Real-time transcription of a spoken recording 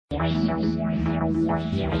It's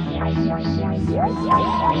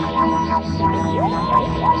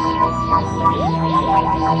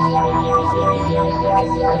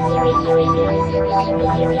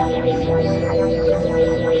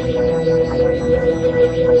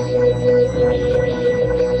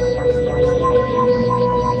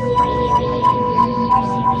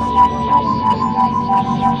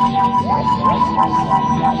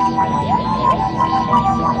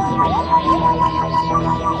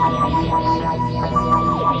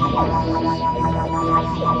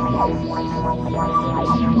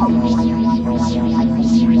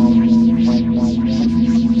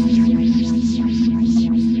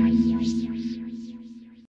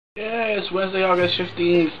Wednesday, August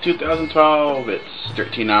 15th, 2012. It's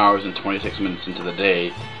 13 hours and 26 minutes into the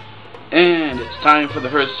day. And it's time for the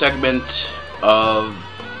first segment of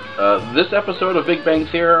this episode of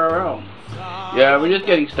BigBangTheoryRL. Yeah, we're just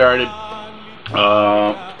getting started.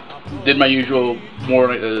 Did my usual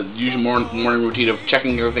morning routine of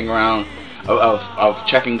checking everything around, of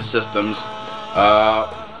checking the systems,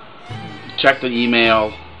 checked the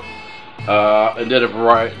email, and did a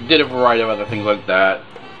variety of other things like that.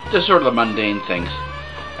 Just sort of the mundane things.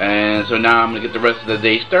 And so now I'm going to get the rest of the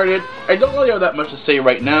day started. I don't really have that much to say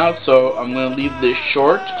right now, so I'm going to leave this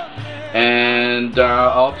short. And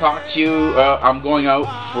I'll talk to you. I'm going out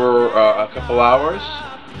for a couple hours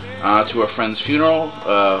to a friend's funeral.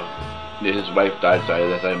 His wife died,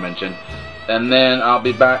 as I mentioned. And then I'll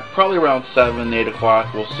be back probably around 7, 8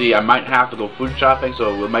 o'clock. We'll see. I might have to go food shopping,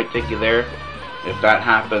 so we might take you there if that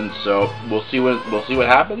happens. So we'll see what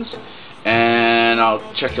happens. And I'll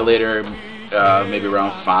check you later, maybe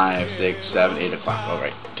around 5, 6, 7, 8 o'clock.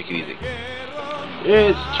 Alright, take it easy.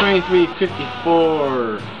 It's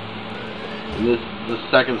 23:54. This is the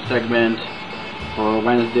second segment for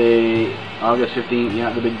Wednesday, August 15th.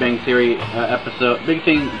 Yeah, the Big Bang Theory episode. The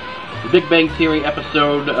Big Bang Theory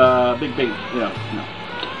episode. The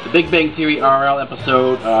Big Bang Theory RL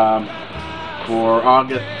episode for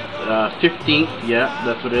August 15th. Yeah,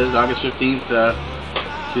 that's what it is. August 15th.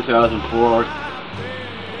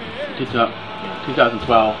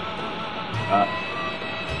 2012.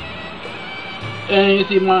 And you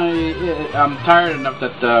see, I'm tired enough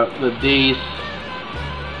that the days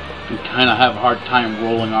kind of have a hard time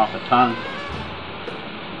rolling off the tongue.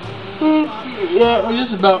 Yeah, we're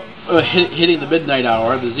just about hitting the midnight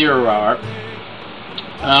hour, the 0 hour.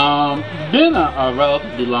 Been a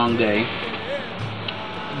relatively long day.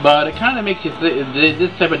 But it kind of makes you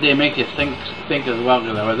this type of day makes you think as well,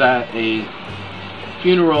 because I was at a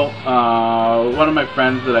funeral. One of my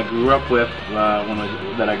friends that I grew up with,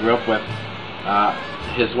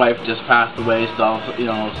 his wife just passed away. So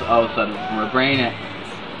all of a sudden from a brain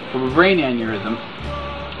aneurysm.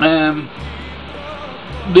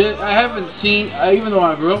 I haven't seen, even though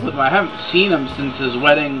I grew up with him, I haven't seen him since his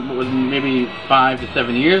wedding. It was maybe 5 to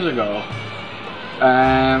 7 years ago.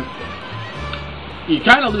 You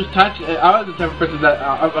kind of lose touch. I was the type of person that,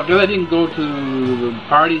 because I didn't go to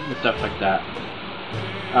parties and stuff like that,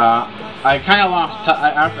 I kind of lost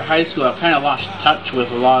after high school. I kind of lost touch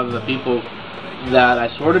with a lot of the people that I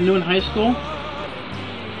sort of knew in high school.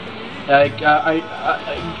 Like,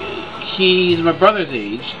 he's my brother's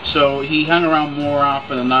age, so he hung around more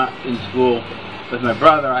often than not in school with my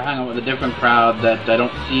brother. I hung out with a different crowd that I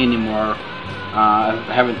don't see anymore. I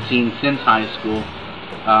haven't seen since high school.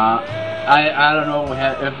 I don't know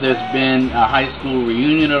if there's been a high school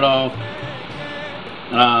reunion at all.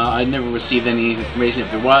 I never received any information if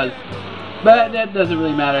there was, but that doesn't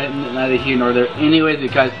really matter, neither here nor there anyways,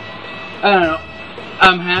 because I don't know,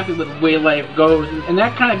 I'm happy with the way life goes, and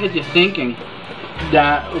that kind of gets you thinking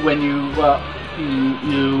that when you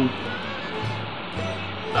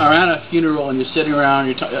are at a funeral and you're sitting around,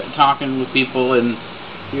 you're talking with people, and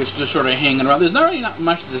you're just sort of hanging around. There's not really not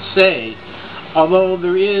much to say, although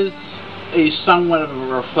there is a somewhat of a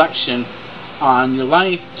reflection on your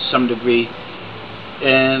life to some degree,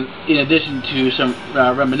 and in addition to some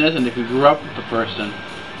reminiscing if you grew up with the person.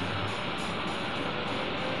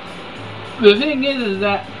 The thing is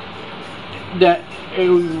that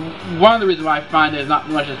one of the reasons why I find there's not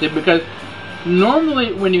much to say, because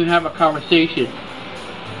normally when you have a conversation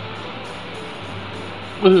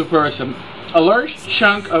with a person, a large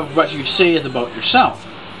chunk of what you say is about yourself.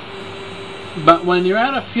 But when you're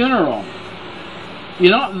at a funeral, you're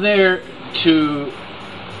not there to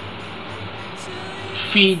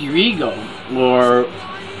feed your ego or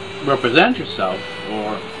represent yourself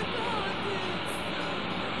or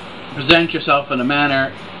present yourself in a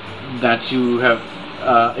manner that you have,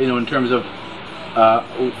 in terms of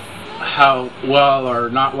how well or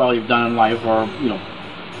not well you've done in life, or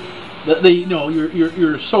You know,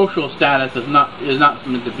 your social status is not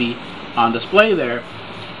something to be on display there,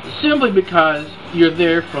 simply because you're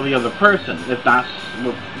there for the other person. If that's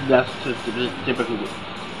typically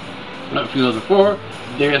what funerals are for.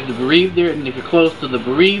 There's the bereaved there, and if you're close to the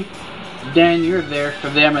bereaved, then you're there for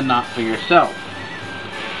them and not for yourself.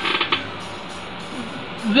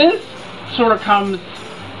 This sort of comes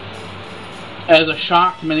as a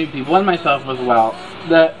shock to many people, and myself as well,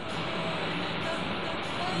 that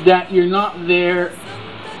you're not there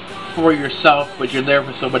for yourself, but you're there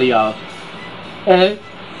for somebody else. And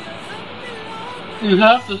you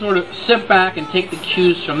have to sort of sit back and take the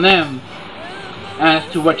cues from them as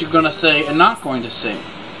to what you're going to say and not going to say.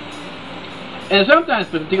 And sometimes,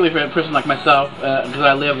 particularly for a person like myself, because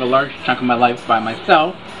I live a large chunk of my life by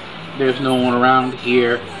myself, there's no one around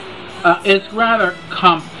here, it's rather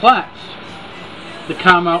complex to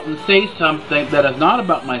come out and say something that is not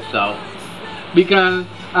about myself, because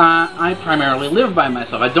I primarily live by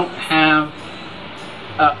myself. I don't have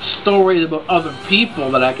stories about other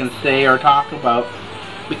people that I can say or talk about,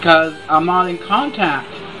 because I'm not in contact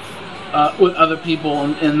with other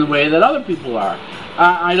people in the way that other people are.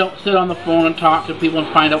 I don't sit on the phone and talk to people and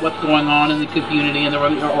find out what's going on in the community and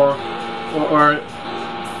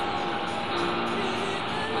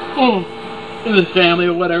in the family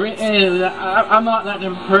or whatever. And I'm not that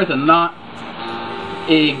type of person. Not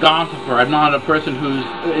a gossiper. I'm not a person who's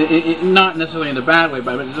not necessarily in a bad way,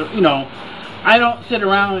 but you know, I don't sit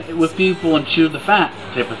around with people and chew the fat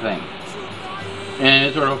type of thing,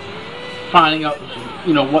 and sort of finding out,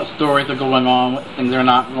 you know, what stories are going on, what things are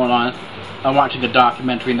not going on. I'm watching a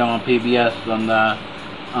documentary now on PBS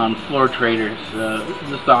on floor traders,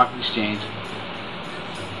 the stock exchange.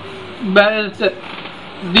 But it's that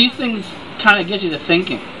these things kind of get you to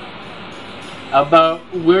thinking about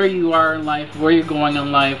where you are in life, where you're going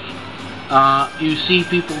in life. You see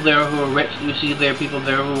people there who are rich. You see people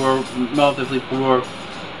there who are relatively poor.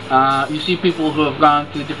 You see people who have gone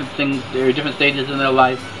through different things, different stages in their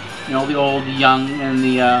life. You know, the old, the young, and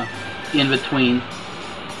the in-between.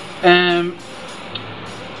 And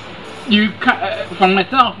you, for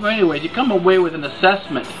myself, anyways, you come away with an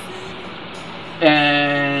assessment,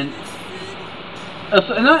 and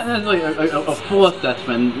not necessarily a full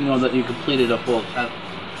assessment, you know, that you completed a full assessment,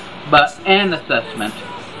 but an assessment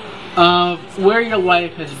of where your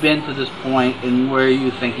life has been to this point and where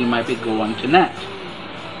you think you might be going to next.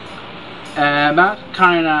 And that's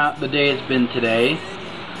kind of the day it's been today.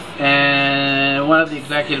 And one of the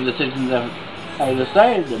executive decisions that I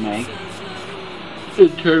decided to make in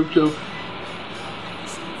terms of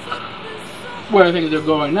where things are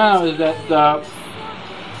going now is that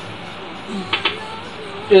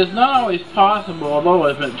it's not always possible, although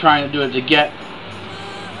I've been trying to do it, to get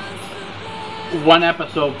one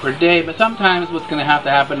episode per day, but sometimes what's going to have to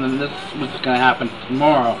happen, and this is what's going to happen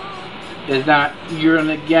tomorrow, is that you're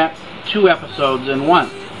going to get 2 episodes in one.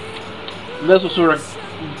 This will sort of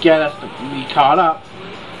get us to be caught up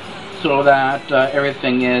so that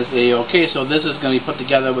everything is a-okay. So this is going to be put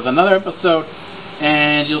together with another episode,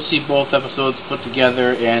 and you'll see both episodes put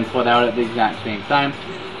together and put out at the exact same time,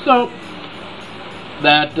 so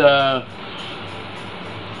that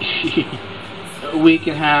we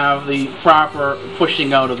can have the proper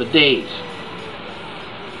pushing out of the days.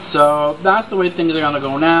 So that's the way things are going to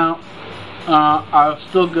go now. I've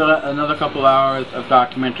still got another couple hours of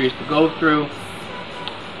documentaries to go through.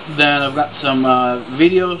 Then I've got some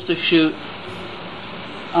videos to shoot.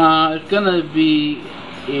 It's going to be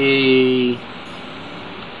a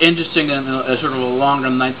interesting and sort of a longer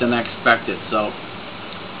night than I expected. So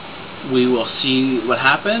we will see what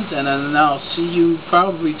happens, and then I'll see you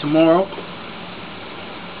probably tomorrow.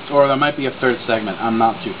 Or there might be a third segment. I'm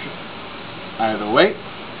not too sure. Either way,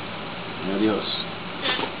 adios.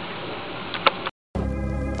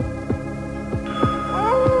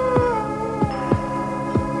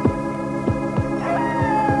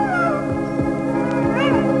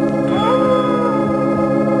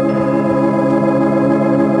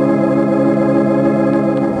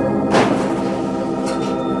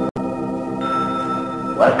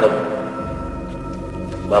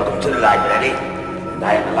 Welcome to the library.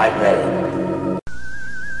 I am the librarian.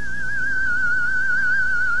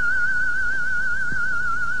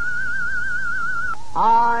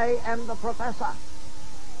 I am the professor.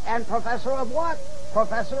 And professor of what?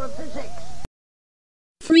 Professor of physics.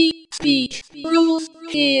 Free speech rules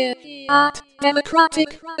here at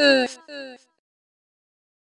Democratic Earth.